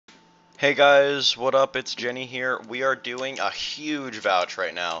Hey guys, what up? It's Jenny here. We are doing a huge vouch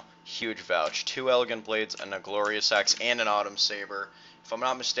right now. Huge vouch. 2 elegant blades and a glorious axe and an autumn saber. If I'm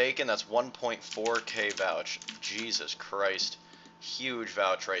not mistaken, that's 1.4k vouch. Jesus Christ. Huge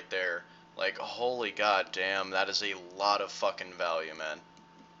vouch right there. Like, holy god damn, that is a lot of fucking value, man.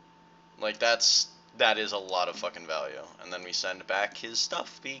 Like, that is a lot of fucking value. And then we send back his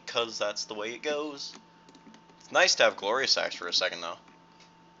stuff because that's the way it goes. It's nice to have glorious axe for a second though.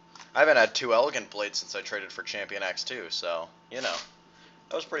 I haven't had 2 elegant blades since I traded for Champion X2, so, you know,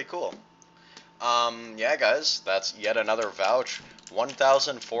 that was pretty cool. Yeah, guys, that's yet another vouch.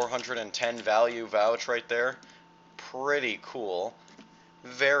 1,410 value vouch right there. Pretty cool.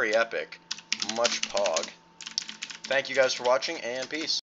 Very epic. Much pog. Thank you guys for watching, and peace.